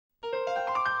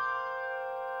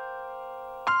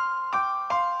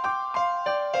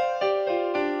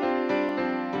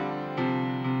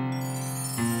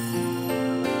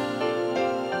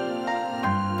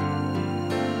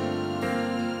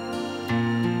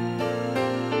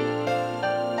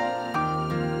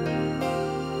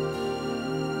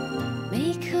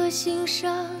心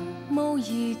上某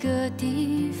一个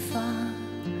地方，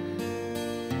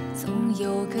总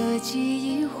有个记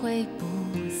忆挥不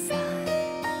散。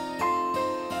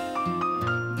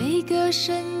每个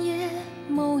深夜，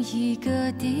某一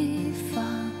个地方，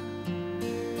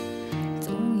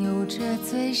总有着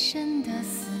最深的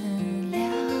思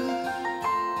量。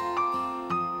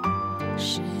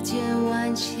世间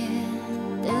万千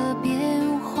的变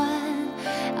幻，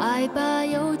爱把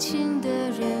有情的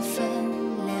人分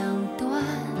两端。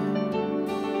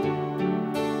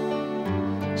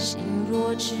心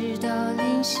若知道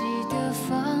灵犀的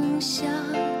方向，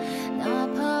哪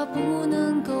怕不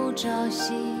能够朝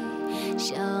夕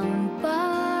相伴。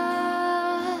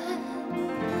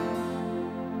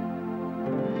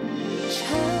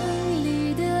城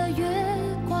里的月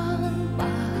光把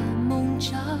梦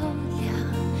照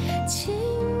亮，请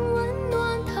温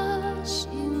暖他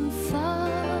心房。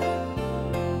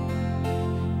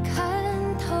看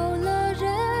透了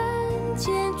人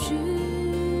间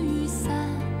聚散，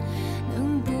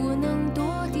能不能多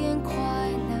点快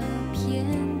乐片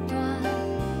段？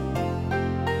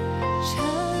城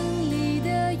里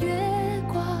的月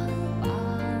光把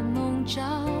梦照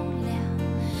亮，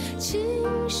请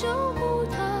守护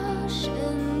他身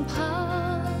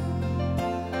旁。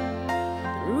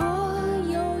若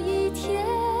有一天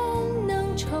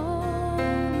能重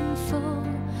逢，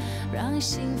让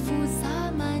幸福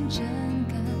洒满整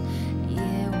个夜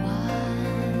晚。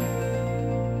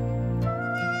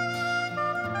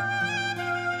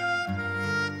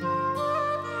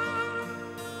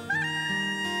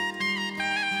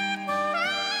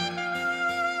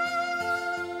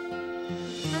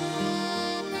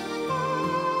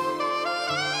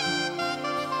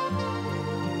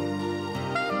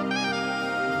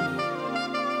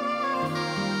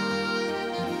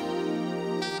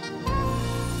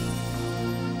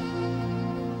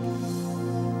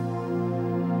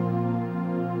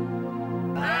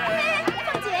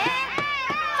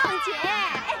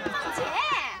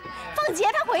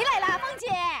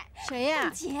谁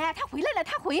呀？姐，他回来了，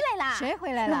他回来了。谁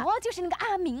回来了？哦，就是那个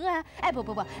阿明啊！哎，不，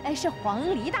哎，是黄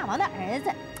鹂大王的儿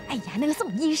子。哎呀，那个宋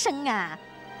医生啊！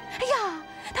哎呀，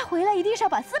他回来一定是要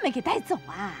把四妹给带走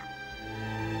啊！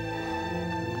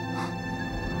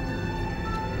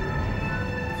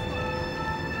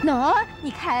喏，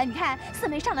你看，四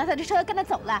妹上了他的车，跟他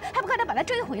走了，还不快点把他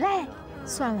追回来？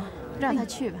算了，让他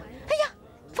去吧。哎呀，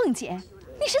凤姐，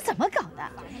你是怎么搞的？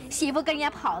媳妇跟人家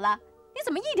跑了，你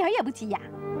怎么一点也不急呀？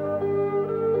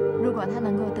如果他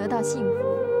能够得到幸福，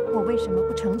我为什么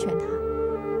不成全他？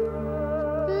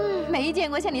没见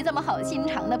过像你这么好心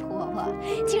肠的婆婆，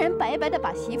竟然白白的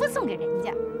把媳妇送给人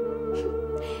家。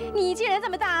你既然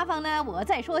这么大方呢，我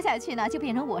再说下去呢，就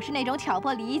变成我是那种挑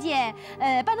拨离间、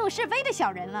搬弄是非的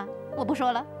小人了。我不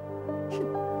说了。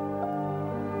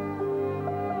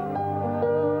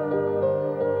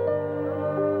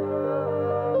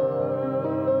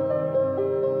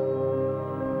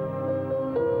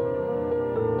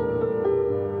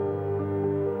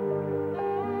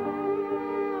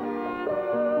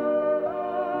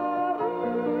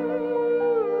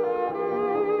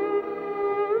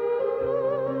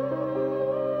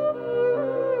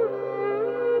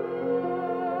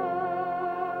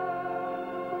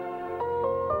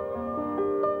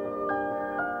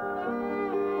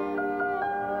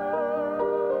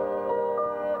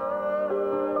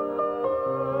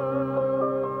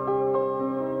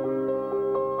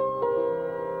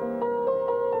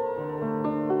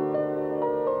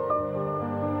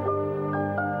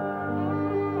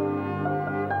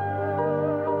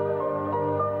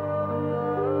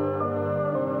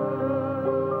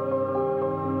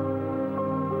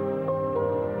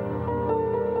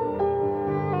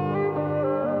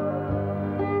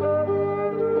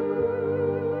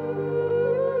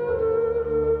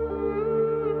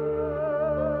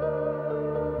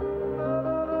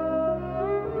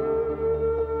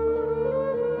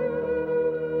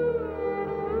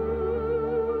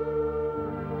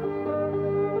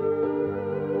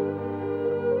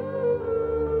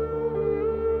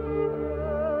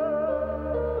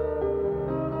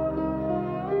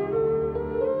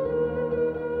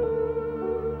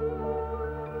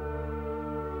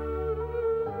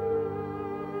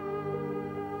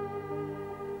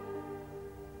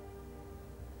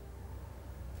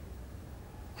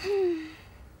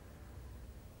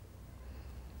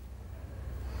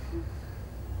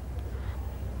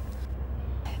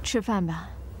吃饭吧。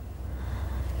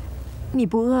你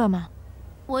不饿吗？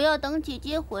我要等姐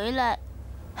姐回来。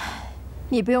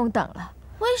你不用等了。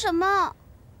为什么？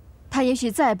她也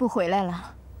许再也不回来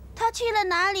了。她去了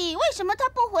哪里？为什么她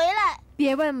不回来？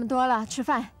别问那么多了，吃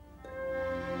饭。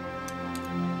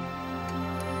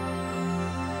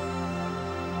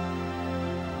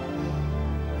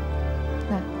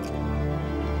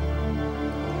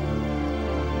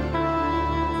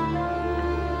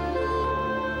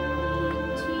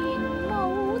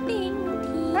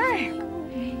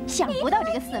想不到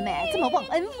这个四妹这么忘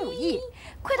恩负义，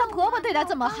亏她婆婆对她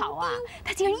这么好啊，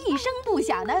她竟然一声不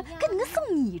响的跟那个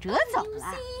宋以哲走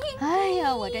了。哎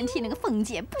呀，我真替那个凤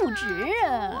姐不值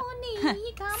啊！哼，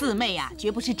四妹呀，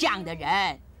绝不是这样的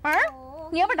人。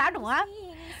你要不是打肿啊？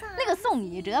那个宋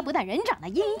以哲不但人长得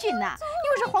英俊呐，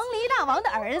又是皇黎大王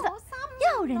的儿子，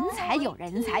要人才有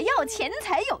人才，要钱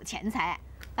财有钱财。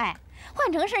哎，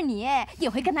换成是你，也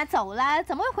会跟他走了，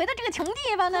怎么会回到这个穷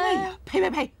地方呢？哎呀，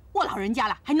呸！我老人家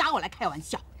了，还拿我来开玩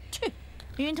笑。去，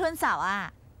云吞嫂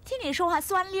啊，听你说话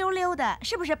酸溜溜的，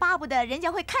是不是巴不得人家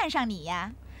会看上你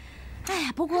呀？哎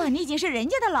呀，不过你已经是人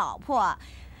家的老婆，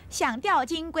想钓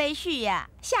金龟婿呀，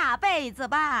下辈子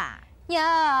吧。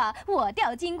呀，我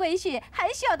钓金龟婿还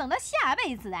需要等到下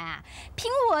辈子啊！凭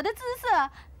我的姿色，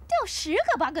钓10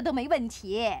个8个都没问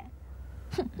题。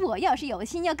哼，我要是有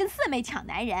心要跟四妹抢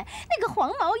男人，那个黄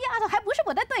毛丫头还不是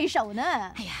我的对手呢。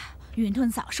哎呀，云吞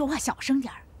嫂说话小声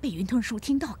点儿，被云吞叔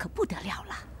听到可不得了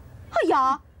了。哎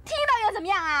呀，听到又怎么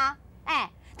样啊？哎，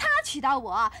他娶到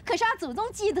我可是他祖宗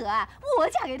积德，我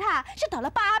嫁给他是倒了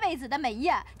8辈子的霉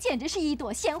呀，简直是一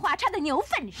朵鲜花插在牛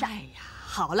粪上。哎呀，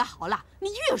好了，你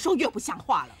越说越不像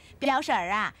话了。表婶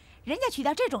儿啊，人家娶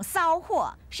到这种骚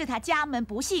货，是他家门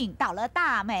不幸倒了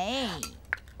大霉。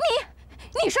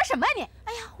你说什么你？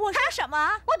哎呀，我说什么？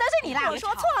我得罪你了？我说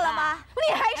错了吗？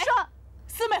你还说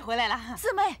四妹回来了？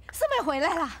四妹回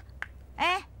来了。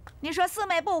哎，你说四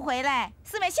妹不回来，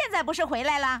四妹现在不是回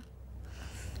来了？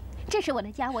这是我的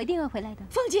家，我一定会回来的。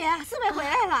凤姐，四妹回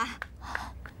来了。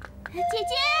姐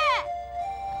姐，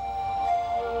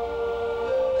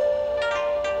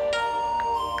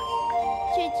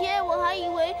姐姐，我还以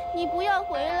为你不要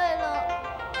回来了。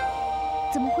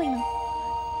怎么会呢？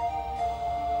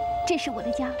这是我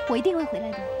的家，我一定会回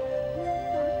来的。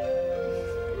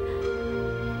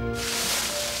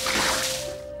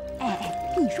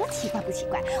哎，你说奇怪不奇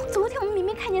怪？昨天我们明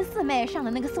明看见四妹上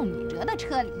了那个宋以哲的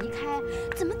车离开，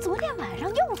怎么昨天晚上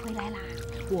又回来啦？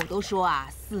我都说啊，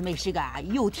四妹是个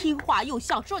又听话又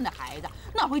孝顺的孩子，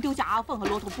哪会丢下阿凤和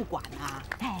骆驼不管呢？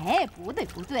哎，不对，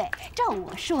照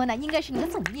我说呢，应该是那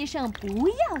个宋医生不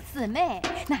要四妹。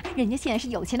那人家现在是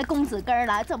有钱的公子哥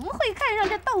了，怎么会看上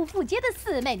这豆腐街的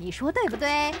四妹？你说对不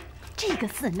对？这个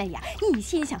四妹呀，一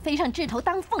心想飞上枝头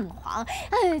当凤凰，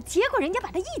结果人家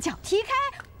把她一脚踢开，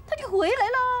她就回来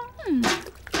了。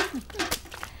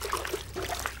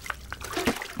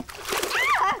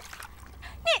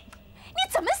你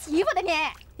怎么洗衣服的你？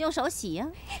用手洗呀。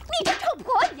你这臭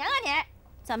婆娘啊你！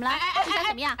怎么了？你想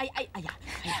怎么样？哎呀，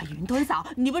云吞嫂，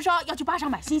你不是说要去坝上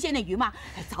买新鲜的鱼吗？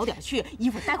早点去，衣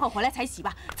服待会儿回来才洗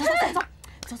吧。走。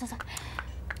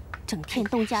整天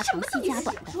东家长西家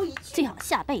短的，最好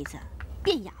下辈子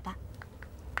变哑巴。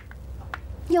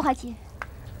幼华姐，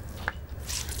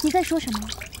你在说什么？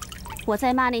我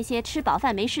在骂那些吃饱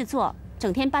饭没事做、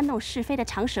整天搬弄是非的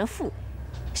长舌妇。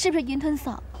是不是云吞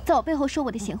嫂在我背后说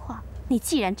我的闲话？你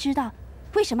既然知道，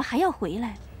为什么还要回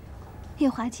来？月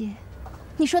华姐，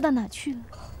你说到哪去了？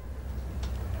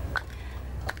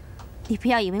你不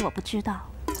要以为我不知道，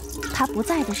他不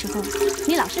在的时候，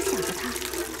你老是想着他。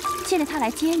现在他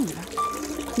来接你了，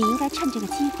你应该趁这个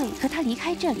机会和他离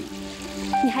开这里。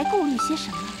你还顾虑些什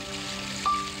么？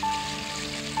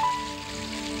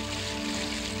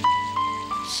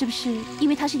是不是因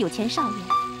为他是有钱少爷，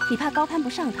你怕高攀不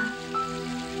上他？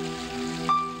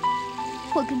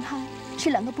我跟他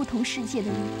是2个不同世界的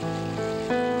人。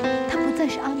他不再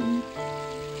是阿明，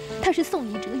他是宋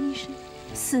以哲医生。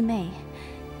四妹，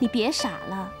你别傻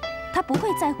了，他不会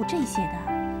在乎这些的。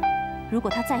如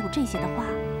果他在乎这些的话，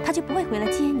他就不会回来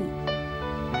接你。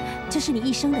这是你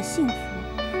一生的幸福，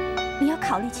你要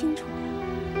考虑清楚。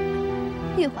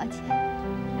月华姐，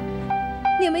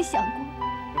你有没有想过，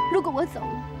如果我走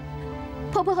了，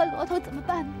婆婆和骆驼怎么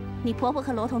办呢？你婆婆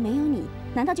和骆驼没有你，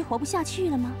难道就活不下去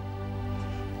了吗？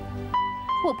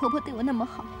我婆婆对我那么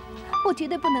好，我绝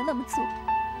对不能那么做。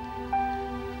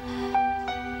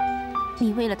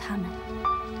你为了他们，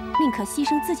宁可牺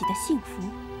牲自己的幸福。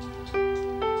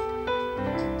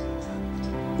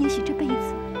也许这辈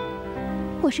子，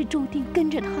我是注定跟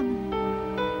着他们的。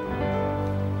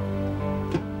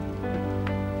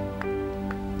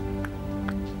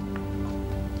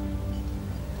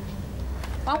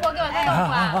王伯，给我做豆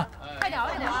腐啊！快点！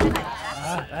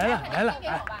来了！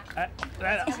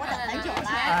我等很久了。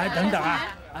等等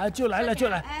就来了！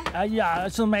哎呀，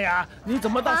四妹啊，你怎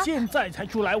么到现在才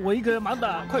出来？我一个人忙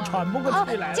得快喘不过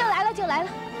气来了。就来了！这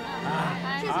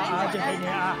给你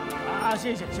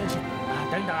谢谢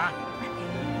等等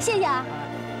谢谢啊！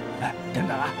等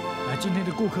等今天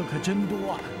的顾客可真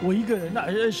多我一个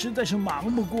人实在是忙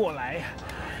不过来。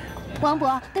王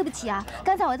伯，对不起啊，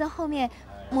刚才我在后面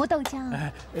磨豆浆。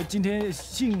今天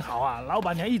幸好啊，老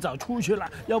板娘一早出去了，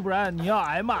要不然你要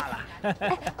挨骂了。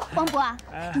王伯啊，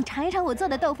你尝一尝我做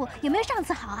的豆腐有没有上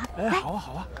次好啊？好啊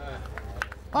好啊。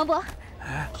王伯，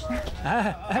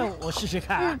我试试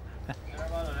看啊。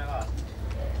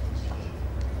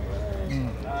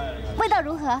味道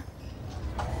如何？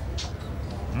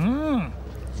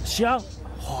香、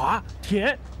滑、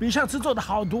甜，比上次做的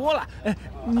好多了。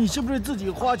你是不是自己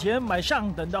花钱买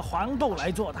上等的黄豆来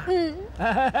做的？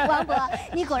王伯，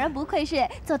你果然不愧是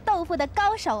做豆腐的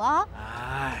高手哦。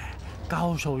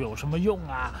高手有什么用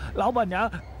啊？老板娘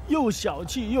又小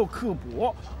气又刻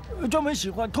薄，专门喜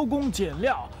欢偷工减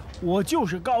料。我就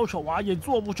是高手啊，也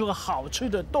做不出个好吃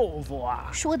的豆腐啊。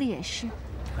说的也是，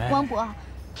王伯，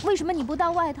为什么你不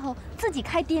到外头自己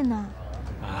开店呢？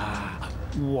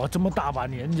我这么大把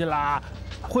年纪啦，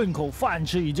混口饭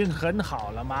吃已经很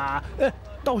好了嘛。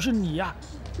倒是你呀，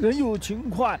人又勤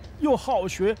快又好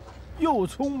学又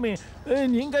聪明，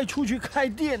你应该出去开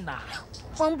店呐。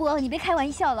王伯，你别开玩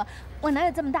笑了，我哪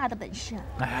有这么大的本事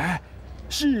啊？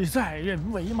事在人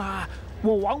为嘛，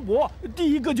我王伯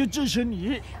第一个就支持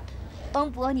你。王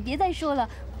伯，你别再说了，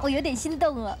我有点心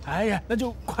动了。那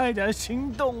就快点行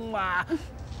动嘛。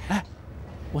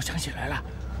我想起来了，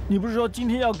你不是说今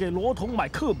天要给罗彤买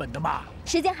课本的吗？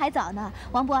时间还早呢，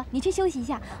王伯，你去休息一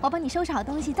下，我帮你收拾好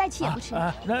东西，再去也不迟。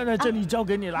那这里交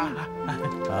给你了。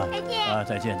再见。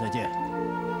再见再见。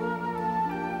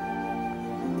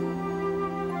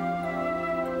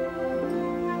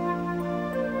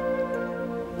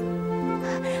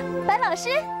白老师，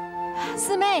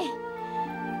四妹，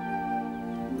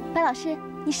白老师，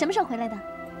你什么时候回来的？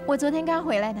我昨天刚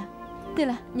回来的。对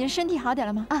了，你的身体好点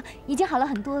了吗？已经好了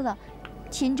很多了。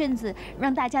前阵子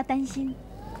让大家担心，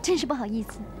真是不好意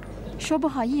思。说不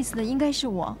好意思的应该是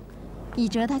我。以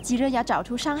哲他急着要找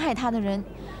出伤害他的人，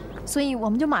所以我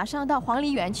们就马上到黄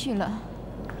梨园去了。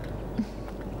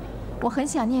我很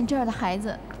想念这儿的孩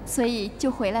子，所以就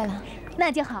回来了。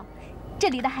那就好，这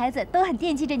里的孩子都很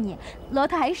惦记着你。罗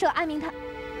特还说阿明他……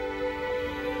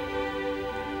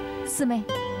四妹，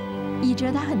以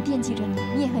哲他很惦记着你，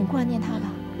你也很挂念他吧？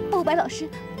不，白老师，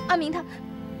阿明他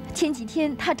前几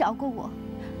天他找过我，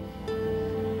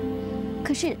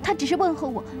可是他只是问候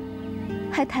我，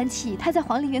还谈起他在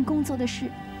黄梨园工作的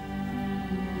事。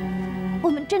我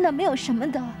们真的没有什么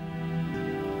的。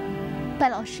白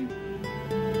老师，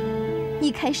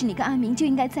一开始你跟阿明就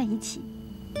应该在一起，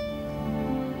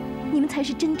你们才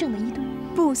是真正的一对。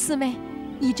不，四妹，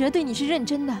以哲对你是认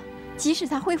真的，即使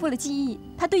他恢复了记忆，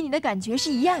他对你的感觉是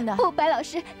一样的。不，白老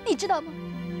师，你知道吗？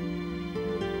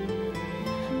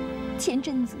前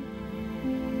阵子，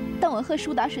当我喝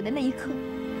苏打水的那一刻，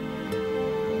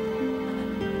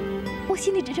我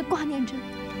心里只是挂念着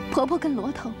婆婆跟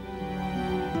罗头。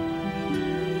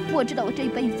我知道我这一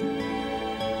辈子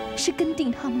是跟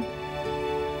定他们的，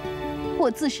我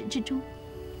自始至终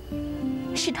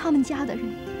是他们家的人。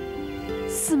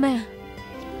四妹，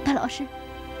白老师，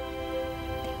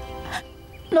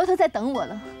罗头在等我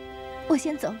了，我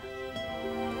先走了，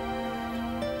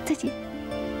再见。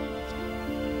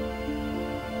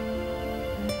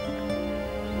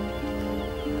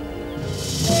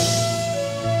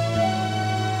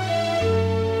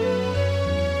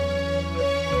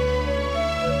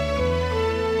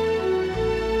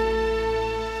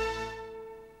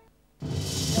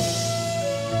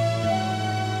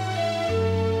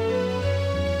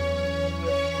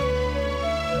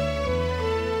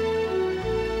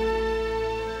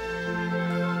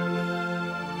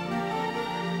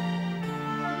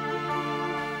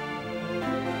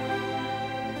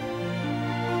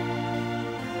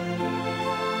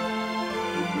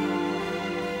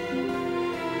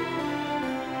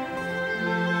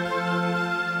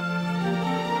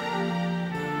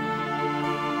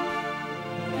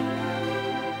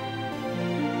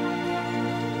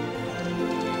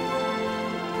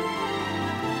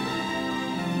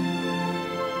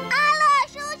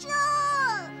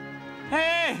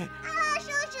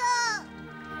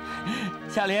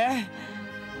小莲，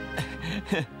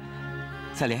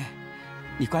小莲，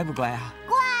你乖不乖啊？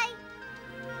乖。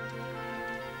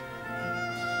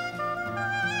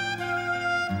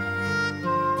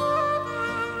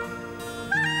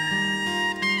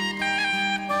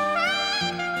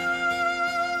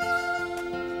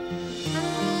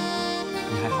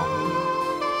你还好吗？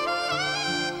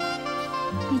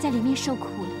你在里面受苦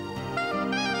了。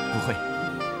不会，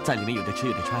在里面有的吃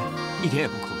有的穿，一点也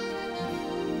不苦。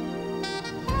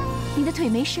你的腿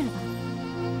没事了吧？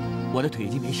我的腿已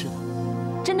经没事了。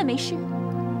真的没事？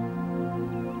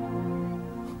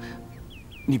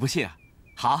你不信啊？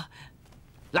好，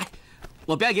来，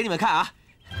我表演给你们看啊！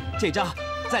这招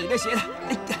在里面学的。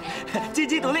金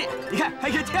鸡独立，你看还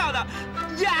可以跳的，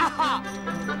呀！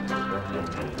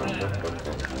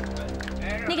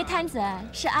那个摊子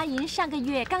是阿银上个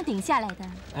月刚顶下来的。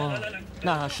哦，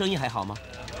那生意还好吗？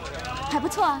还不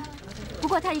错啊，不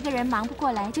过他一个人忙不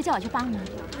过来，就叫我去帮忙。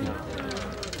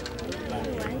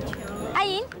阿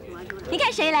银，你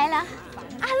看谁来了？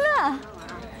阿乐。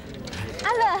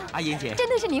阿乐，阿银姐，真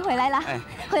的是你回来了，哎，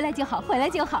回来就好，回来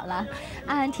就好了。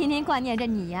阿安天天挂念着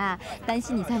你呀，担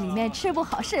心你在里面吃不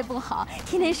好睡不好，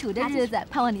天天数着日子，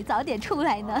盼望你早点出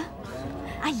来呢。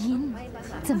阿银，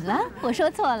怎么了？我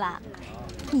说错了。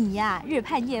你呀，日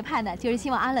盼夜盼的，就是希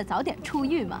望阿乐早点出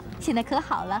狱嘛。现在可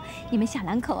好了，你们小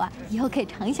两口啊，以后可以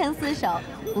长相厮守，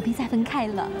不必再分开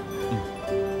了。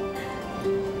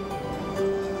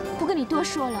不跟你多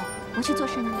说了，我去做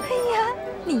生意。哎呀，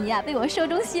你呀，被我说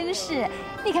中心事，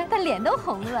你看他脸都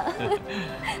红了。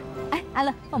哎，阿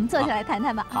乐，我们坐下来谈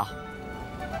谈吧。好。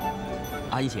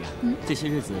阿姨姐，这些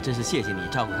日子真是谢谢你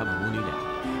照顾他们母女俩。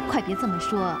快别这么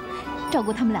说，照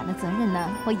顾他们俩的责任呢，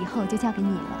我以后就交给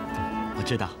你了。我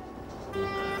知道。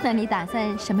那你打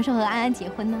算什么时候和安安结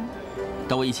婚呢？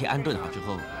等我一切安顿好之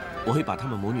后，我会把他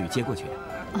们母女接过去的。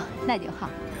哦，那就好。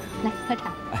来，喝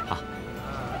茶。哎，好。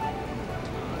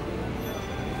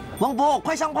王伯，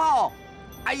快上炮！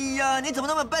哎呀，你怎么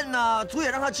那么笨呢？猪也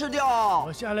让他吃掉。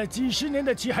我下了几10年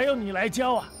的棋，还要你来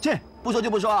教啊？切，不说就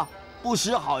不说，不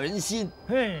识好人心。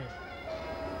嘿。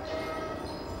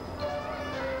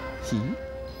行。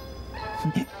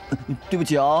对不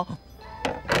起哦。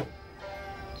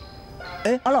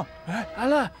哎，阿乐，哎，阿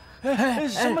乐，哎，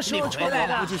什么时候出来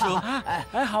的？吴继叔，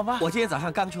哎，好吧，我今天早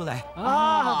上刚出来。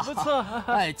啊，不错，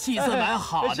哎，气色蛮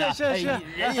好的，是，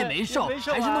人也没瘦，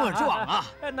还是那么壮啊。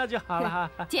那就好了。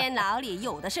监牢里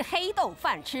有的是黑豆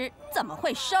饭吃，怎么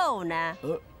会瘦呢？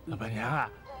老板娘啊，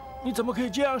你怎么可以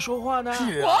这样说话呢？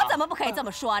是啊，我怎么不可以这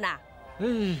么说呢？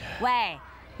喂，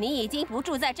你已经不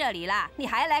住在这里了，你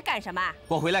还来干什么？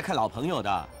我回来看老朋友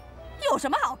的。有什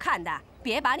么好看的？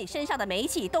别把你身上的霉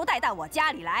气都带到我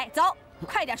家里来，走，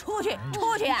快点出去，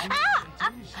出去啊！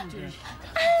阿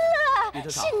乐，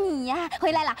是你呀，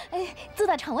回来了。哎，租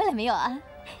到床位了没有啊？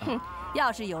哼，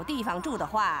要是有地方住的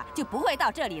话，就不会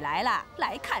到这里来了。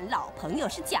来看老朋友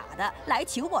是假的，来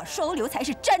求我收留才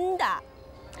是真的。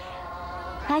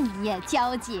哎呀，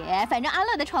娇姐，反正阿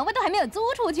乐的床位都还没有租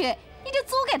出去，你就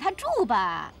租给他住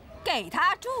吧。给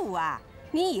他住啊？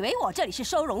你以为我这里是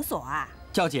收容所啊？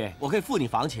娇姐，我可以付你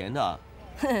房钱的。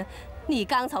哼，你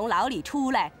刚从牢里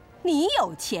出来，你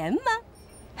有钱吗？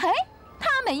嘿，他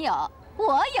没有，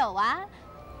我有啊。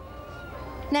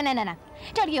那，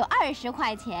这里有20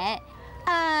块钱，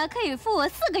可以付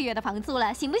4个月的房租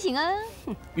了，行不行啊？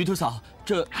云图嫂，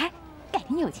这……哎，改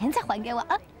天有钱再还给我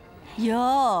啊。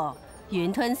哟，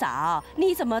云吞嫂，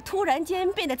你怎么突然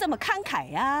间变得这么慷慨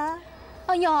呀？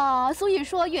哎呦，所以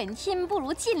说远亲不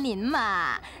如近邻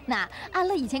嘛。那阿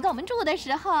乐以前跟我们住的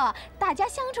时候，大家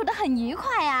相处得很愉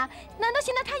快啊。难道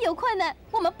现在他有困难，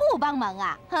我们不帮忙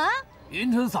啊？啊？云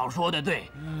吞嫂说的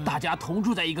对，大家同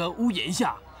住在一个屋檐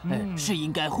下，是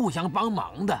应该互相帮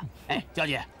忙的。哎，娇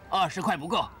姐，20块不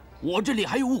够，我这里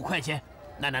还有5块钱。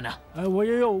那，哎，我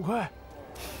也有5块。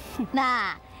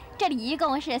那这里一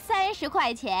共是30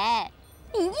块钱，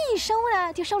你一收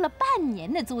呢就收了半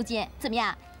年的租金，怎么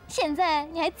样？现在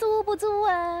你还租不租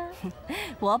啊？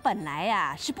我本来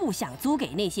呀是不想租给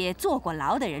那些坐过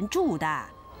牢的人住的，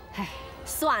唉，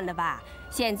算了吧。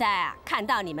现在啊，看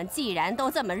到你们既然都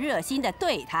这么热心的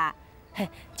对他，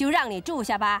就让你住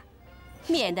下吧，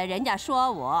免得人家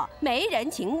说我没人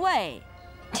情味。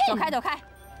走开，走开。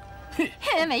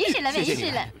没事了，没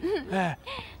事了。哎，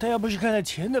他要不是看在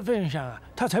钱的份上啊，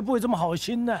他才不会这么好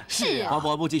心呢。是啊。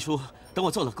王季叔，等我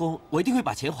做了工，我一定会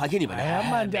把钱还给你们的。哎呀，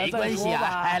慢点再说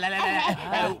吧。哎，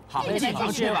来，好，进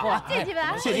房去吧。进去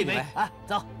吧。谢谢你们啊，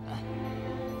走。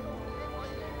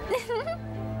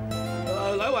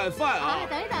来碗饭啊！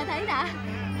等一等。哎呀，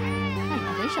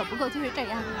人手不够就是这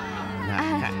样。妈，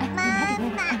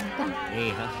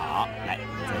哎，很好。来，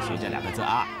再学这2个字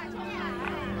啊。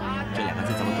这2个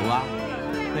字怎么读啊？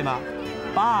会吗？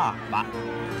爸爸。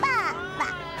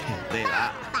对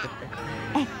了。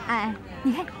哎，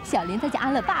你看小莲在叫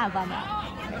阿乐爸爸呢。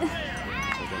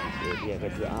第2个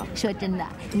字啊。说真的，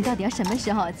你到底要什么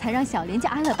时候才让小莲叫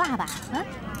阿乐爸爸啊？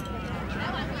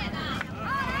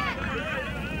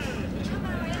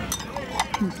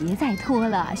你别再拖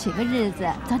了，选个日子，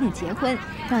早点结婚，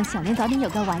让小莲早点有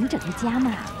个完整的家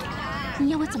嘛。你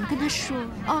要我怎么跟他说？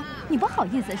哦，你不好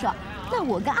意思说，那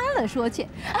我跟阿乐说去。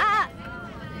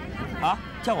啊，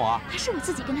叫我啊？还是我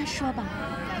自己跟他说吧。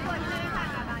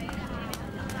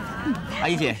阿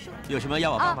姨姐，有什么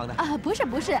要我帮忙的？不是，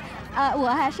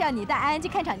我是要你带安安去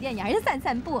看场电影，还是散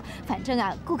散步。反正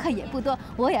顾客也不多，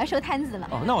我也要收摊子了。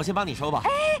哦，那我先帮你收吧。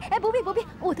哎，不必，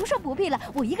我都说不必了，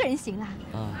我一个人行了。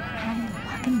还有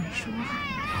话跟你说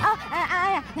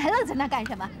哎呀，你还愣在那干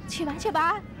什么？去吧。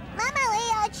妈妈，我也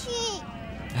要去。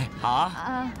哎，好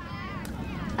啊。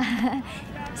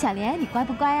小莲，你乖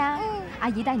不乖啊？阿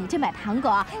姨带你去买糖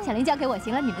果，小莲交给我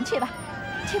行了，你们去吧。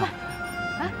去吧。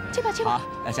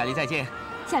好，小莲再见。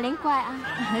小莲乖啊。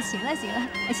行了，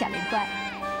小莲乖。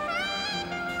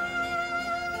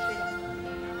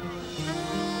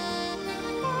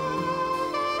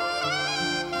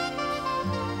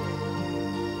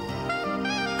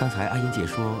刚才阿英姐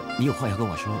说你有话要跟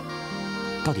我说，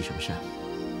到底什么事啊？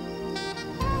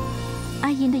阿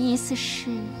英的意思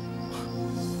是，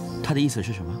她的意思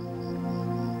是什么？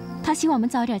她希望我们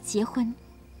早点结婚。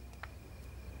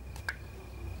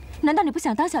难道你不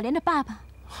想当小莲的爸爸？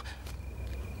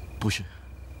不是。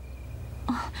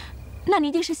那你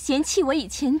一定是嫌弃我以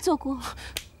前做过。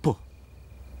不，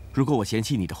如果我嫌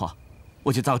弃你的话，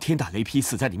我就遭天打雷劈，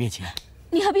死在你面前。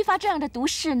你何必发这样的毒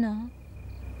誓呢？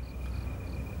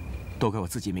都怪我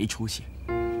自己没出息。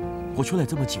我出来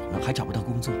这么久了，还找不到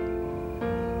工作。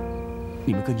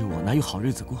你们跟着我，哪有好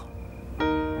日子过？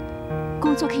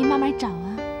工作可以慢慢找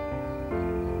啊。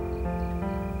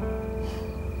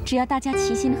只要大家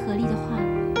齐心合力的话，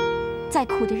再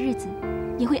苦的日子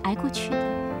也会挨过去的。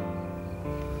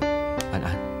安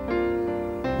安，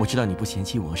我知道你不嫌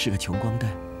弃我是个穷光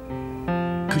蛋，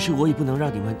可是我也不能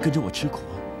让你们跟着我吃苦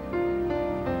啊。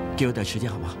给我点时间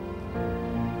好吗？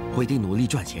我一定努力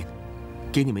赚钱，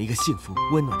给你们一个幸福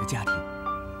温暖的家庭。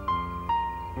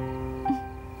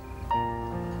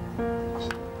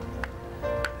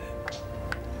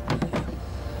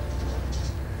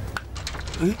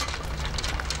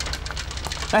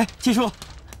哎，季叔，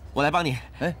我来帮你。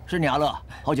哎，是你阿乐，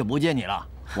好久不见你了，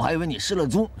我还以为你失了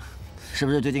踪，是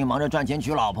不是最近忙着赚钱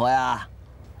娶老婆呀？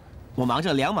我忙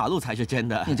着2马路才是真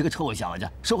的。你这个臭小子，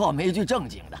说话没一句正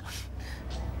经的。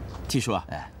季叔啊，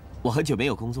我很久没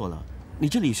有工作了，你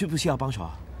这里需不需要帮手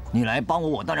啊？你来帮我，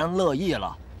我当然乐意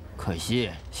了。可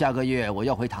惜下个月我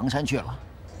要回唐山去了。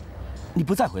你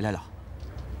不再回来了？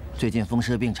最近风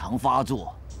湿病常发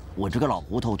作，我这个老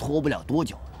骨头拖不了多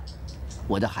久了。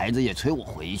我的孩子也催我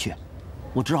回去，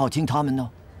我只好听他们呢。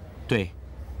对，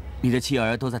你的妻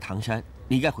儿都在唐山，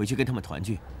你应该回去跟他们团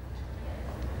聚。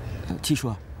七叔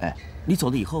啊，你走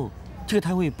了以后，这个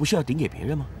摊位不是要顶给别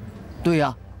人吗？对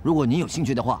呀，如果你有兴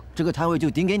趣的话，这个摊位就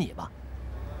顶给你吧。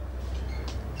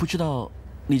不知道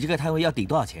你这个摊位要顶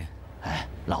多少钱？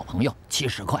老朋友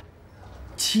70块。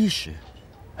70？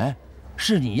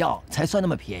是你要才算那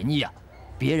么便宜啊，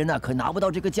别人可拿不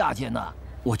到这个价钱呢。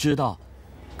我知道，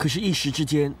可是一时之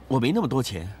间我没那么多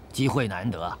钱，机会难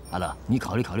得。阿乐，你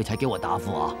考虑考虑才给我答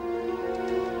复啊。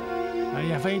哎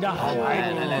呀，飞得好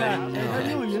牌，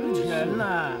你又赢钱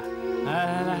了！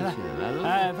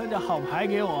来，分点好牌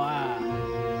给我啊！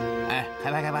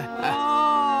开牌！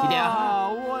几点啊？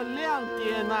我2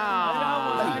点呐！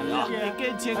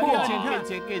给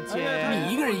钱！你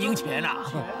一个人赢钱啊？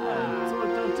做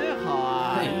得真好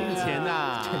啊！赢钱呐！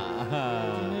今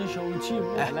天手气不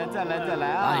好。再来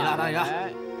啊！打你了！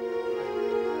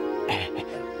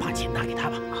把钱拿给他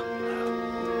吧啊！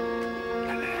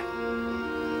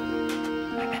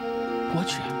我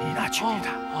去，你拿去给他。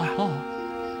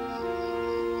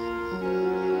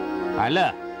来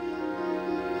了，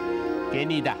给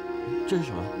你的。这是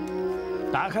什么？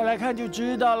打开来看就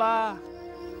知道啦。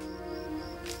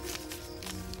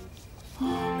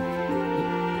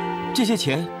这些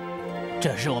钱，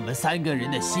这是我们3个人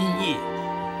的心意。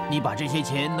你把这些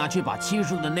钱拿去把七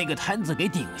叔的那个摊子给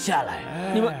顶下来。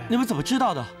你们怎么知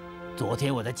道的？昨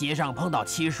天我在街上碰到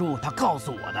七叔，他告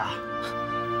诉我的。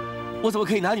我怎么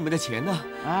可以拿你们的钱呢？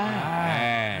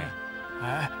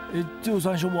就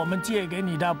算是我们借给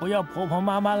你的，不要婆婆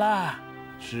妈妈啦。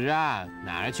是啊，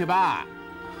拿去吧。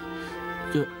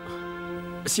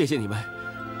谢谢你们。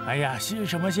哎呀，谢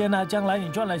什么谢呢？将来你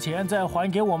赚了钱再还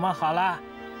给我们好了。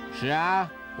是啊，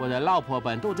我的老婆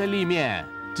本都在里面，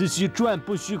只需赚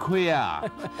不许亏啊。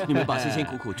你们把辛辛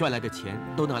苦苦赚来的钱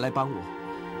都拿来帮我，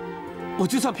我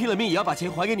就算拼了命也要把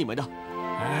钱还给你们的。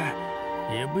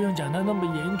也不用讲得那么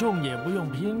严重，也不用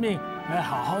拼命，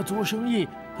好好做生意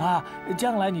啊！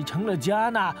将来你成了家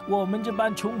呢，我们这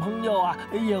帮穷朋友啊，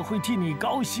也会替你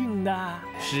高兴的。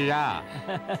是啊，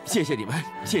谢谢你们，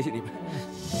谢谢你们。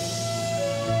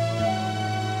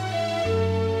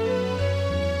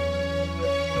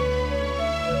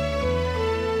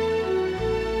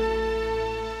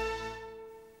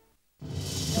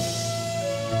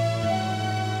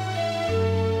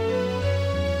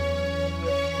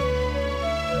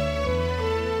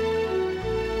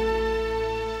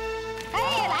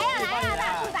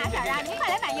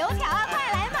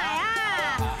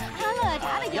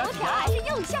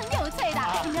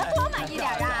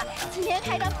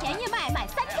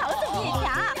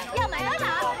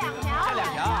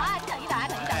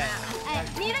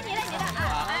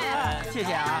谢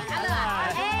谢啊。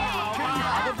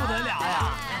好的不得了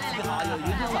呀！这好，有云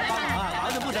哥嫂帮忙啊，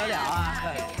忙得不得了啊。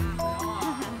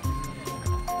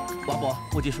王伯、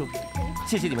墨迹叔，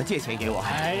谢谢你们借钱给我。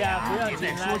哎呀，不要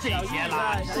再说这些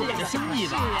了，是我的生意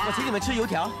吧？我请你们吃油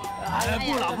条。哎，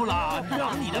不了不了，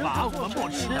让你的吧，我们不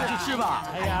吃了，去吃吧。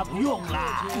哎呀，不用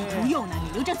啦，不用了，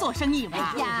你留着做生意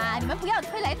吧。哎呀，你们不要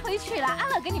推来推去了，阿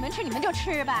乐给你们吃，你们就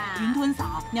吃吧。云吞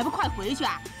嫂，你还不快回去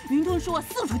啊？云吞说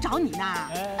四处找你呢。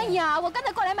哎呀，我刚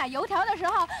才过来买油条的时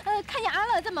候，看见阿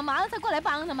乐这么忙，才过来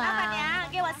帮的嘛。老板娘，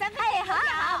给我3份油条。哎，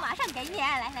好，马上给你。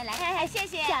来，谢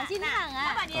谢。小心烫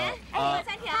啊。老板娘，给我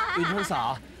3条。云吞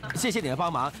嫂，谢谢你的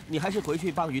帮忙，你还是回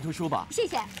去帮云吞叔吧。谢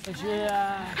谢。是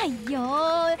啊。哎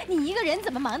呦，你一个人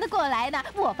怎么忙得过来呢？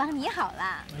我帮你好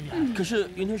了。可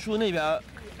是云吞叔那边……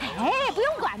哎，不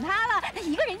用管他了，他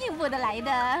一个人应付得来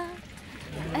的。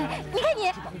你看你，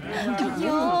哎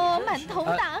呦，满头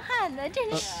大汗的，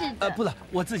真是的。不了，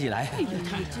我自己来。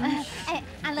哎，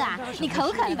阿乐啊，你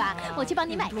口渴了吧？我去帮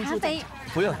你买咖啡。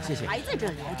不用，谢谢。还在这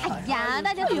里。哎呀，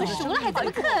大家这么熟了，还这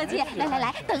么客气。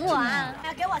来，等我啊。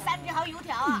给我3只好油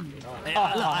条啊。哎，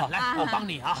好，来，我帮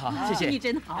你啊。好，谢谢。你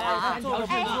真好啊。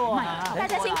大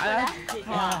家辛苦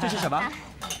了。这是什么？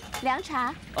凉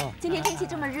茶。哦，今天天气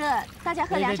这么热，大家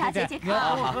喝凉茶解解渴。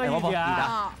好，喝一点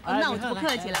啊。那我就不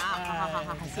客气了啊。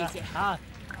好，谢谢。好。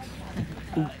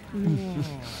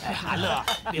哎，阿乐，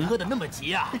别喝得那么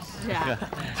急啊！是啊，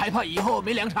害怕以后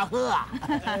没凉茶喝啊！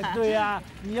对呀，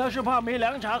你要是怕没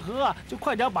凉茶喝，就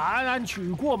快点把安安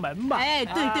娶过门吧！哎，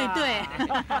对。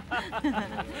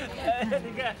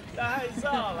你看，他害臊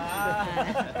了啊！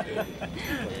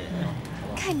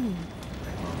看你。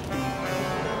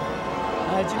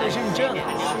今天生意真好。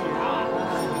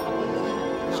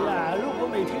是啊，如果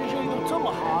每天生意都这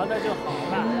么好，那就好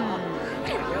了。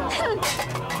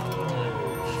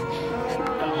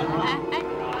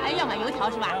哎，要买油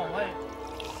条是吧？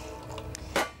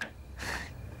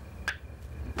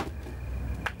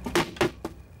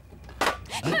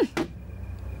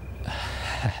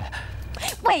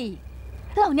喂，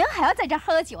老娘还要在这儿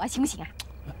喝酒啊，行不行啊？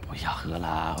不要喝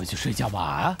了，回去睡觉吧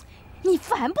啊！你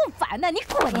烦不烦呢？你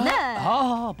滚呢！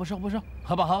好，不收，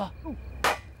喝吧。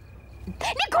你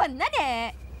滚呢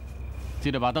你！记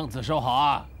得把凳子收好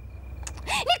啊！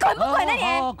你滚不滚呢你？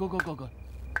好，滚！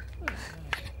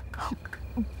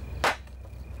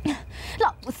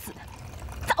老不死的，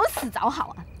早死早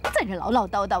好啊！在这唠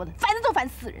叨的，烦的都烦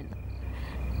死人了。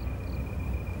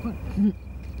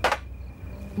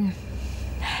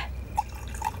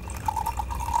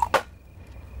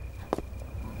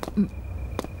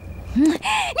你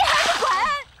还不滚！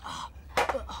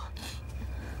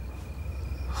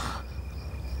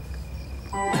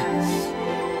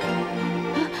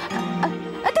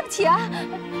对不起啊，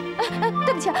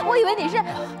对不起啊，我以为你是，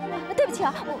对不起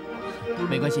啊，我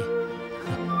没关系，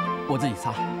我自己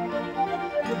擦。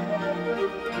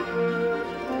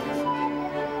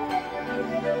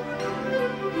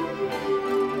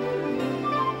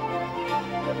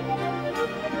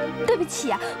对不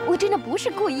起啊，我真的不是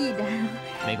故意的。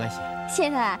没关系。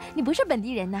先生，你不是本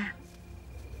地人呐？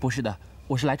不是的，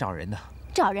我是来找人的。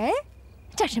找人？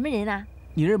找什么人啊？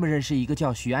你认不认识一个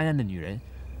叫徐安安的女人？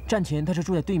战前她是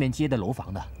住在对面街的楼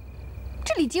房的。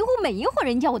这里几乎每一户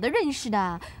人家我都认识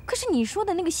的，可是你说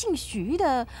的那个姓徐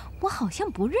的，我好像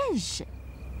不认识。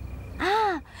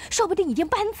啊，说不定已经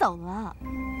搬走了。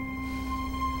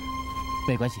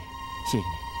没关系，谢谢你。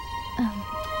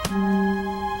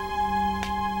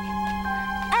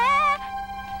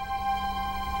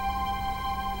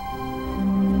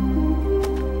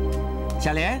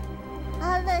小莲，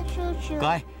阿乐叔叔，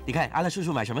乖，你看阿乐叔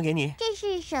叔买什么给你？这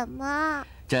是什么？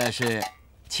这是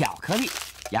巧克力，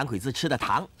洋鬼子吃的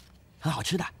糖，很好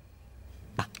吃的。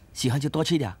啊，喜欢就多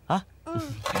吃一点啊。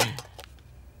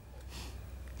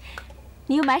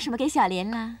你又买什么给小莲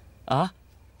了？啊，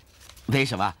没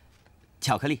什么，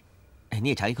巧克力，你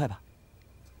也尝一块吧。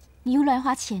你又乱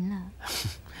花钱了。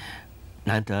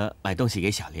难得买东西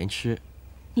给小莲吃，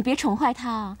你别宠坏她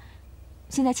啊！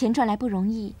现在钱赚来不容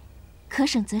易，可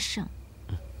省则省。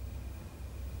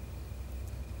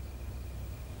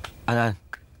安安，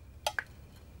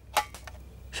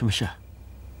什么事？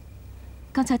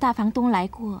刚才大房东来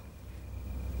过，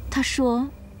他说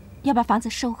要把房子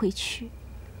收回去。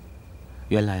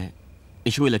原来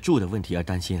你是为了住的问题而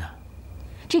担心啊。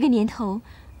这个年头，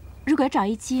如果要找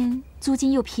一间租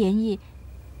金又便宜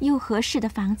又合适的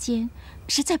房间，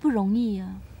实在不容易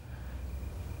啊。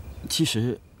其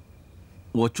实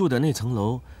我住的那层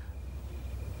楼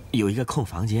有一个空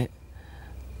房间，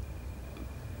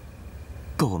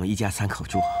够我们一家3口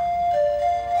住。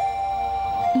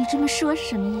你这么说是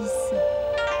什么意思？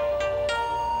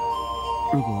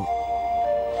如果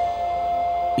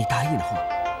你答应的话，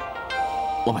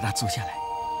我把它租下来。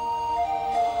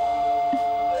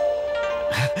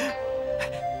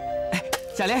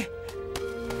小莲，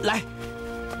来，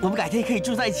我们改天可以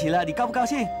住在一起了，你高不高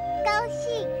兴？高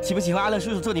兴。喜不喜欢阿乐叔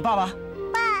叔做你爸爸？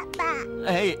爸爸。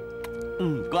哎，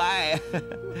乖。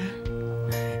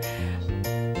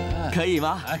可以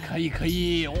吗？可以可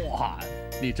以，哇，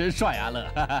你真帅，阿乐。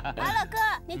阿乐哥，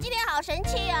你今天好神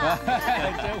气啊！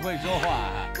真会说话。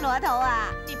罗头啊，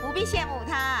你不必羡慕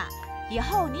他，以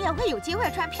后你也会有机会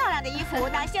穿漂亮的衣服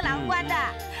当新郎官的，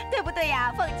对不对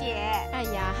呀，凤姐？哎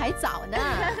呀，还早呢。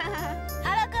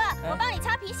阿乐哥，我帮你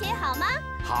擦皮鞋好吗？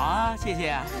好啊，谢谢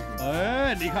啊。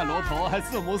哎，你看罗头还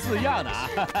似模似样的啊。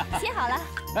写好了。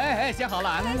哎，写好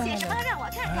了，来写什么？让我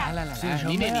看看。来，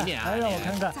你念啊！来，让我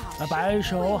看看。白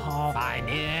首好，百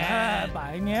年，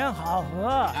百年好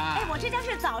合。哎，我这张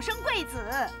是早生贵子。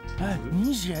哎，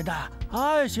你写的，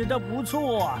哎，写的不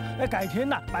错啊。哎，改天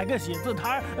呢，摆个写字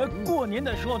摊过年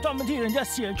的时候专门替人家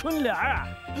写春联啊。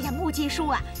哎呀，木屐叔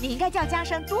啊，你应该叫家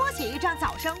生多写一张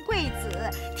早生贵子，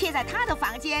贴在他的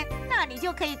房间，那你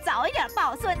就可以早一点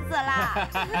抱孙子啦。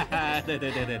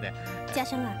对。家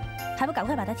生啊，还不赶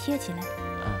快把它贴起来？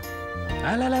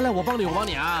哎，来，我帮你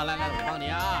啊！来，我帮你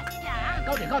啊！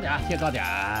高点啊，贴高点。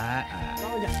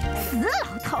死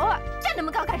老头儿，站那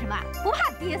么高干什么？不怕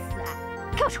跌死啊？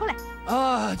给我出来！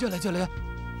啊，就来。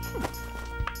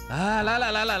哎，来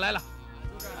了。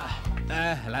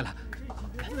哎，来了。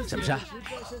什么事啊？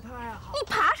你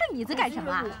爬上椅子干什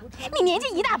么？你年纪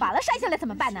一大把了，摔下来怎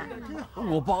么办呢？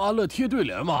我帮阿乐贴对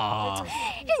联嘛。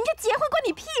人家结婚关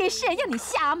你屁事，要你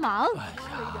瞎忙。哎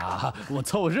呀，我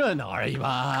凑热闹而已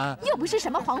嘛。又不是什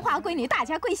么黄花闺女、大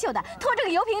家闺秀的，拖着个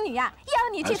油瓶女呀，要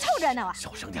你去凑热闹啊！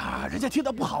小声点，人家听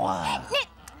得不好啊。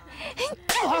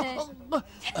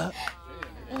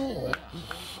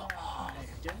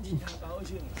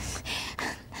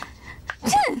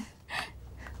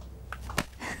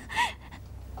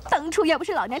当初要不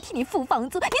是老娘替你付房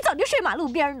租，你早就睡马路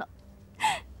边了。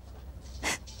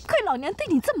亏老娘对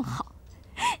你这么好，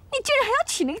你居然还要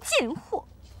娶那个贱货！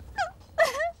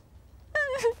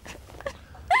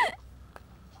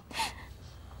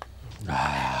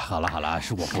哎，好了，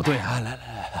是我不对啊！来，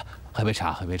喝杯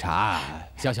茶，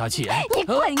消气。你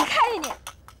滚开你！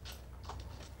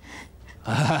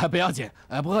不要紧，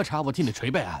不喝茶，我替你捶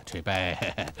背啊，捶背。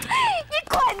你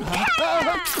滚开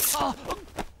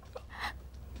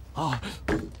啊！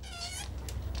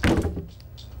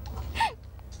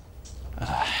哎，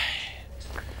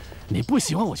你不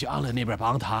喜欢我去阿乐那边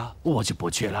帮他，我就不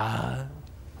去了。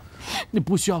你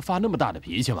不需要发那么大的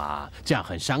脾气嘛，这样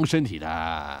很伤身体的。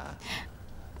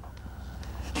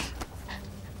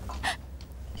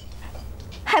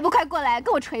还不快过来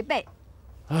跟我捶背！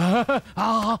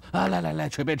好，来，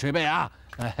捶背啊！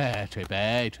哎，捶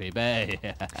背，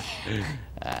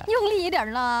用力一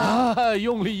点啦！啊，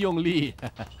用力。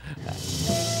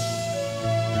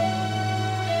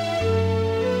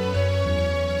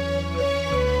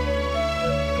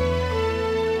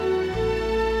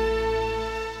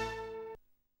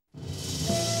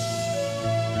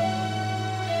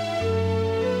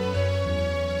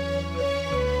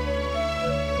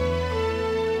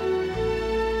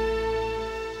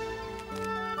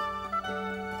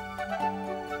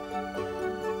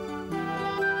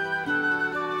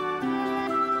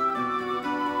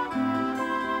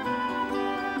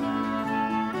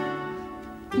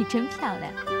你真漂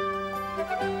亮，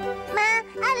妈，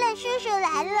阿乐叔叔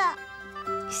来了。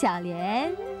小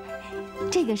莲，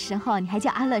这个时候你还叫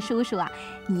阿乐叔叔啊？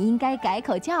你应该改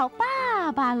口叫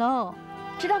爸爸喽，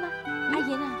知道吗？阿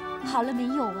言啊，好了没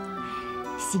有啊？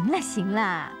行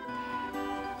了，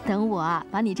等我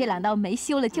把你这2道眉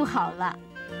修了就好了。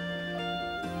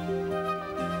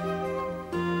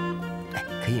哎，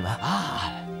可以吗？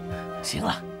啊，行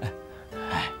了。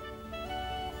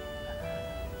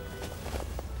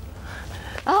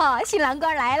哦，新郎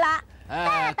官来了！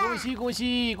哎，恭喜！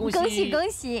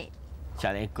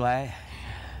小莲乖，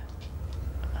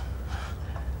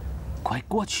快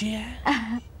过去。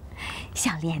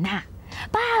小莲呐，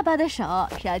爸爸的手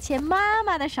是要牵妈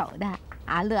妈的手的。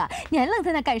阿乐，你还愣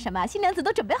在那干什么？新娘子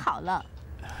都准备好了。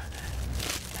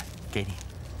给你。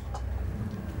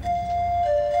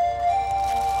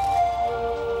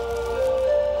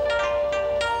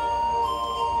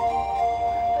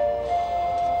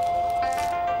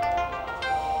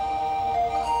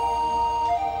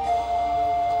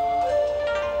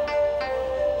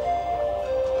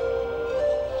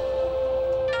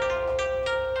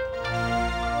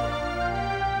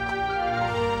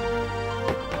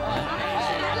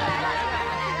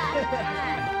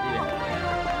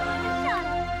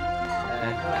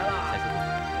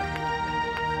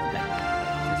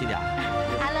新娘。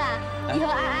阿乐，以后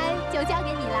安安就交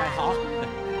给你了。好。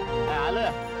哎，阿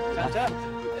乐，上车。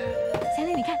小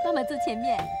磊，你看，妈妈坐前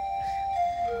面。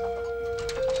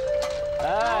哎，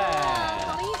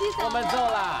我们一起走。我们走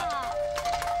了。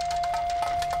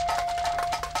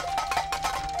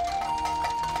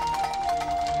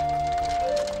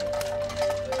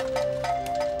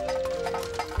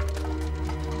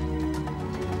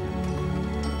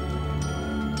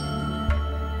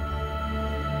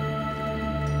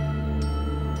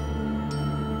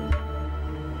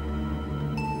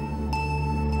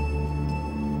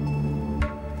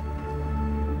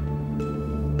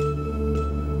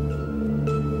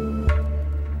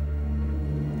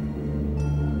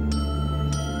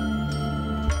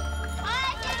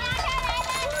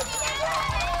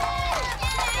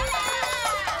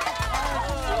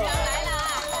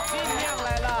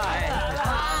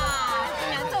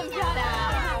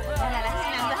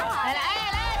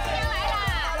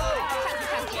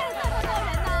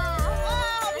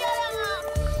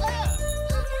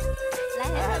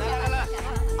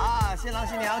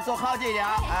 坐靠近一点，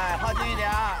哎，靠近一点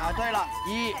啊！对了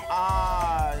，1、2、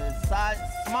3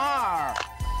 ，smart。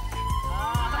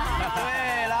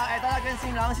对了，哎，大家跟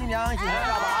新郎新娘一起合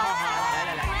照吧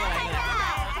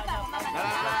啊！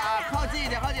来，靠近一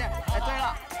点，靠近。哎，对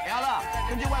了，阿乐，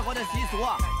根据外国的习俗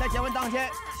啊，在结婚当天，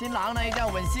新郎呢一定要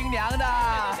吻新娘的。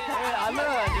哎，阿乐，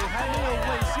你还没有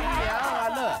吻新娘，阿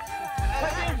乐，快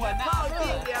点吻啊！靠近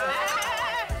点。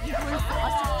你们小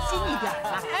心一点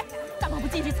啊！哎，干嘛不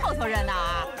进去凑凑热闹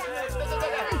啊？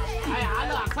 哎呀，阿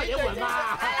乐，快点吻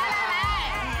吧！来，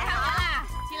看好了，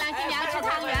新郎新娘吃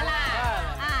汤圆啦！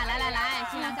啊，来，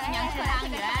新郎新娘吃汤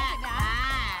圆，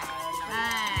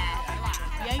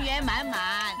圆圆满满，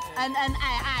恩恩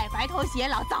爱爱，白头偕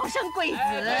老，早生贵子。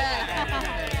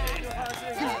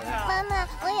妈妈，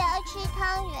我也要吃汤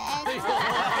圆。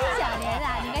小莲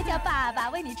啊，你应该叫爸爸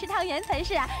喂你吃汤圆才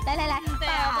是啊！来，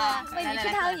爸爸喂你吃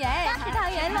汤圆，吃汤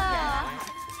圆喽！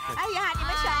哎呀，你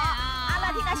们瞧。 阿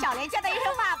乐听到小莲叫的一声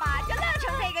爸爸，就乐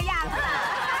成这个样子。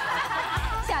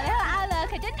小莲和阿乐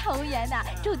可真投缘呐，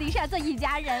注定是要做一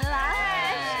家人了。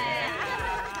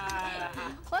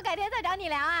我改天再找你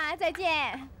聊啊，再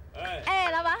见。哎，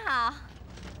老板好。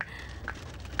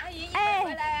阿姨，哎，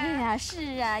回来啊！哎呀，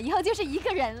是啊，以后就是一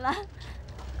个人了。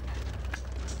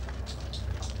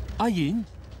阿银，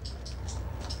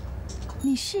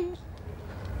你是？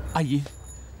阿银，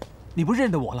你不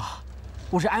认得我了？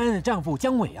我是安安的丈夫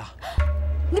姜伟啊。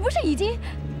 你不是已经……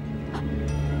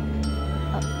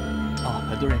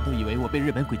很多人都以为我被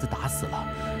日本鬼子打死了，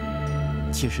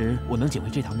其实我能捡回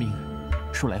这条命，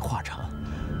说来话长。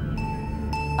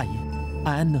阿姨，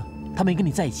安安呢？她没跟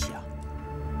你在一起啊？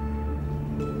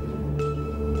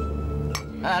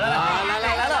来了，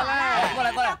过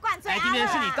来！哎，今天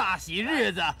是你大喜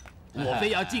日子，我非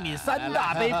要敬你3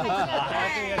大杯不可。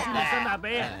对，敬你3大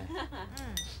杯。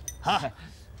好。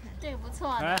 这个不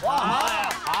错的。哇，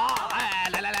好，哎，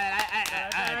来，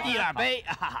第2杯，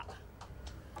哈哈，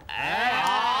哎，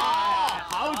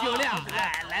好酒量，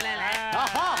哎，来，好，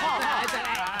再来。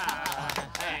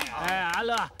哎，阿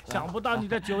乐，想不到你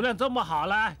的酒量这么好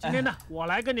了，今天呢，我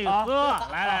来跟你喝，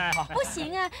来。不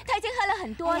行啊，他已经喝了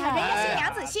很多了，人家新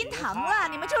娘子心疼了，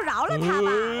你们就饶了他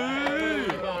吧。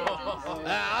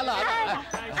哎，阿乐，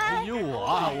有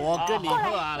我跟你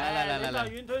喝啊！来，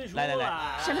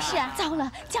什么事啊？糟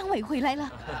了，姜伟回来了。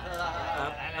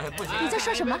不行，你在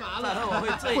说什么？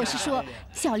我是说，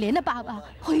小莲的爸爸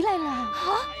回来了。啊！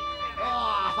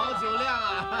哇，好酒量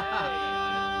啊！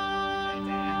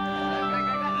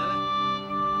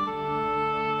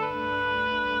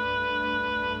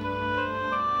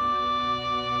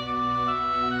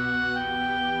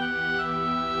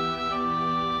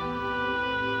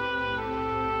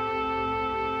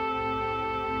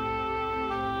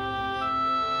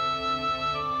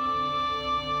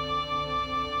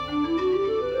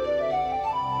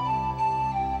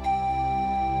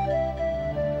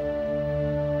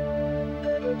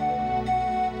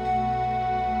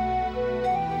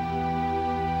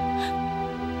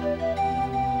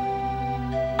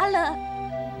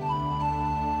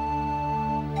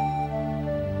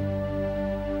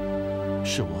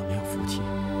 是我没有福气，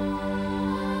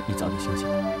你早点休息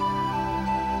吧。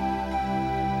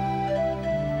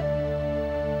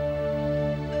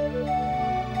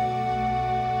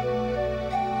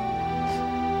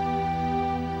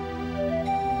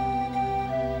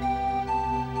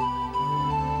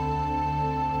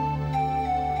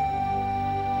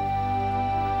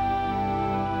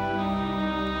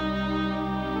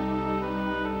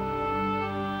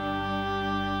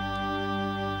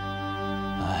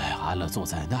阿乐坐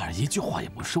在那儿，一句话也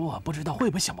不说，不知道会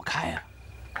不会想不开啊？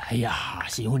哎呀，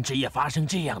新婚之夜发生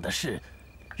这样的事，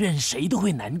任谁都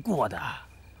会难过的。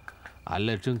安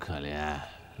乐真可怜，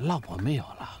老婆没有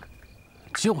了，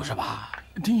就是吧？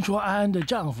听说安安的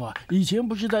丈夫以前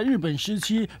不是在日本时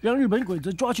期让日本鬼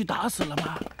子抓去打死了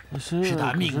吗？是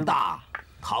他命大，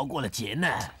逃过了劫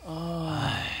难。哎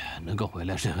呀，能够回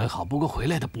来是很好，不过回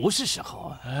来的不是时候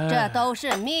啊。这都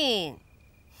是命。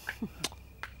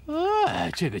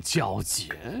哎，这个娇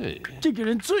姐，这个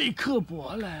人最刻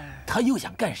薄了。他又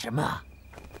想干什么？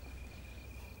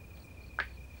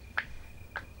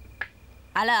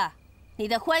阿乐，你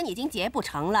的婚已经结不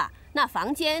成了，那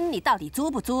房间你到底租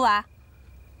不租啊？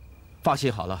放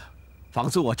心好了，房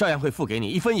租我照样会付给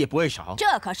你，1分也不会少。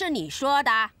这可是你说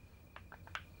的。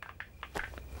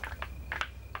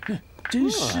真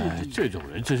是这种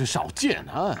人真是少见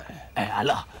啊！哎，安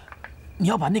乐，你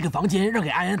要把那个房间让给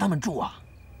安安他们住啊？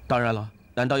当然了，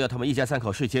难道要他们一家3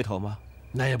口睡街头吗？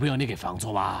那也不用你给房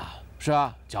租吧？是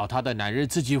啊，叫他的男人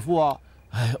自己付哦。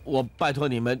哎，我拜托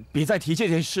你们别再提这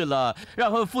件事了，让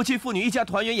他们夫妻妇女一家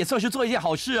团圆也算是做一件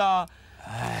好事啊。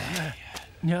哎，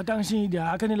你要当心一点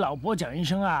啊，跟你老婆讲一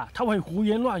声啊，她会胡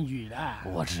言乱语的。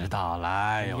我知道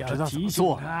了，我知道怎提醒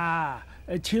么做。她，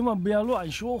千万不要乱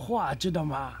说话，知道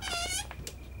吗？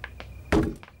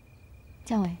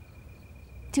姜伟，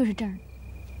就是这儿。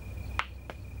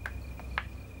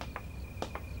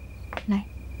来，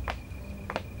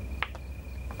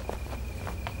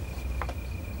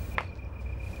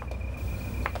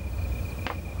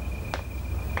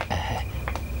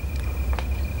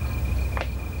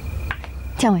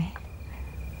姜伟，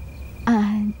安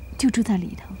安就住在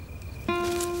里头。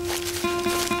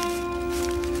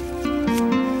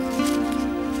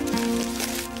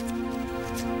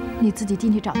你自己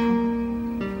进去找他。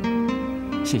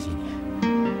谢谢你。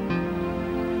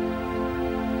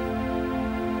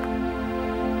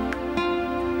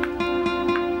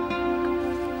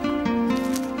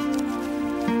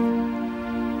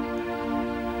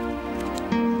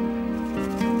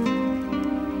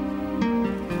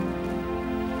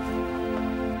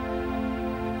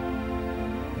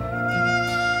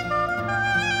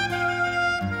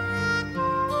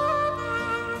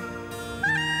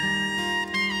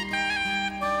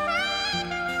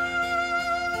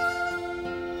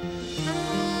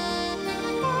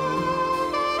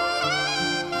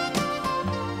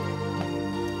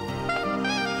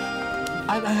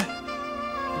安安，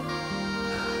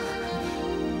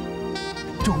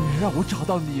终于让我找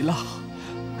到你了。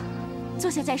坐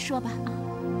下再说吧。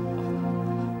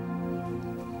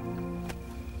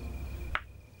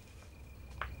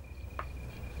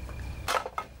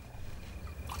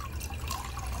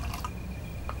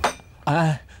安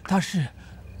安，他是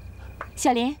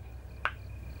小莲，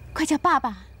快叫爸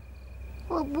爸。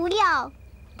我不要，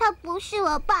他不是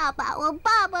我爸爸，我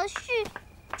爸爸是……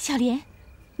小莲，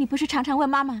你不是常常问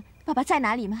妈妈爸爸在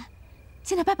哪里吗？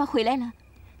现在爸爸回来了，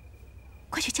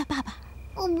快去叫爸爸。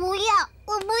我不要，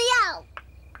我不要。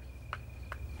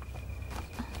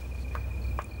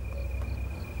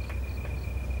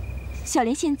小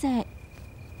莲现在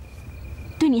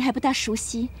对你还不大熟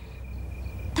悉，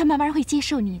她慢慢会接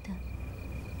受你的。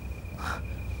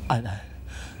安安，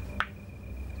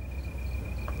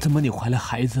怎么你怀了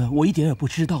孩子，我一点也不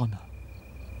知道呢？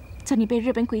在你被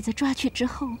日本鬼子抓去之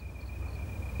后，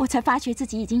我才发觉自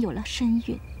己已经有了身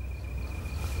孕。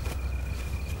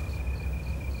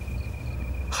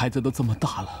孩子都这么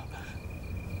大了，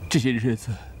这些日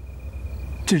子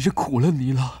真是苦了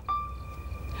你了。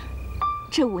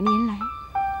这5年来，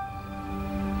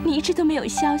你一直都没有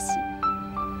消息，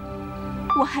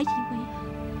我还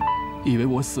以为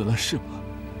我死了是吗？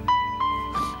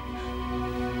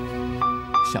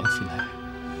想起来，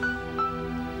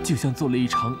就像做了一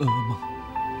场噩梦。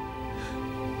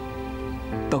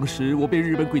当时我被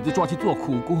日本鬼子抓去做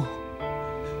苦工，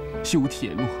修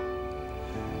铁路，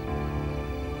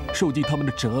受尽他们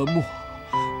的折磨，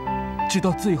直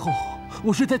到最后，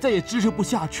我实在再也支撑不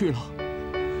下去了，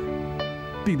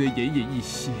病得奄奄一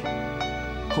息。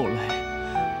后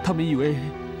来，他们以为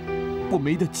我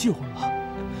没得救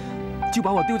了，就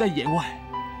把我丢在野外。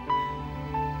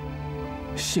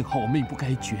幸好我命不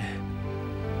该绝，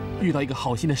遇到一个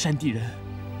好心的山地人，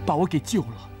把我给救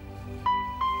了。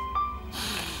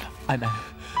安安，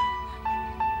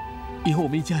以后我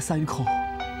们一家3口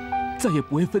再也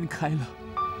不会分开了。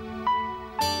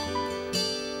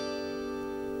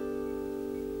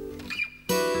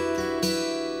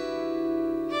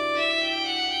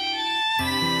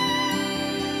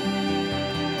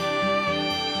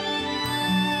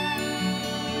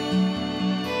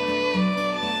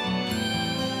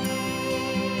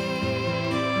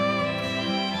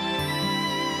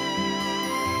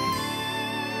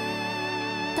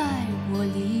我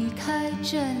离开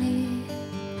这里，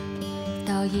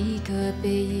到一个被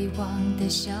遗忘的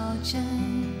小镇。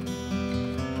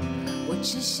我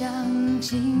只想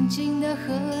静静地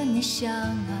和你相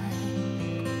爱，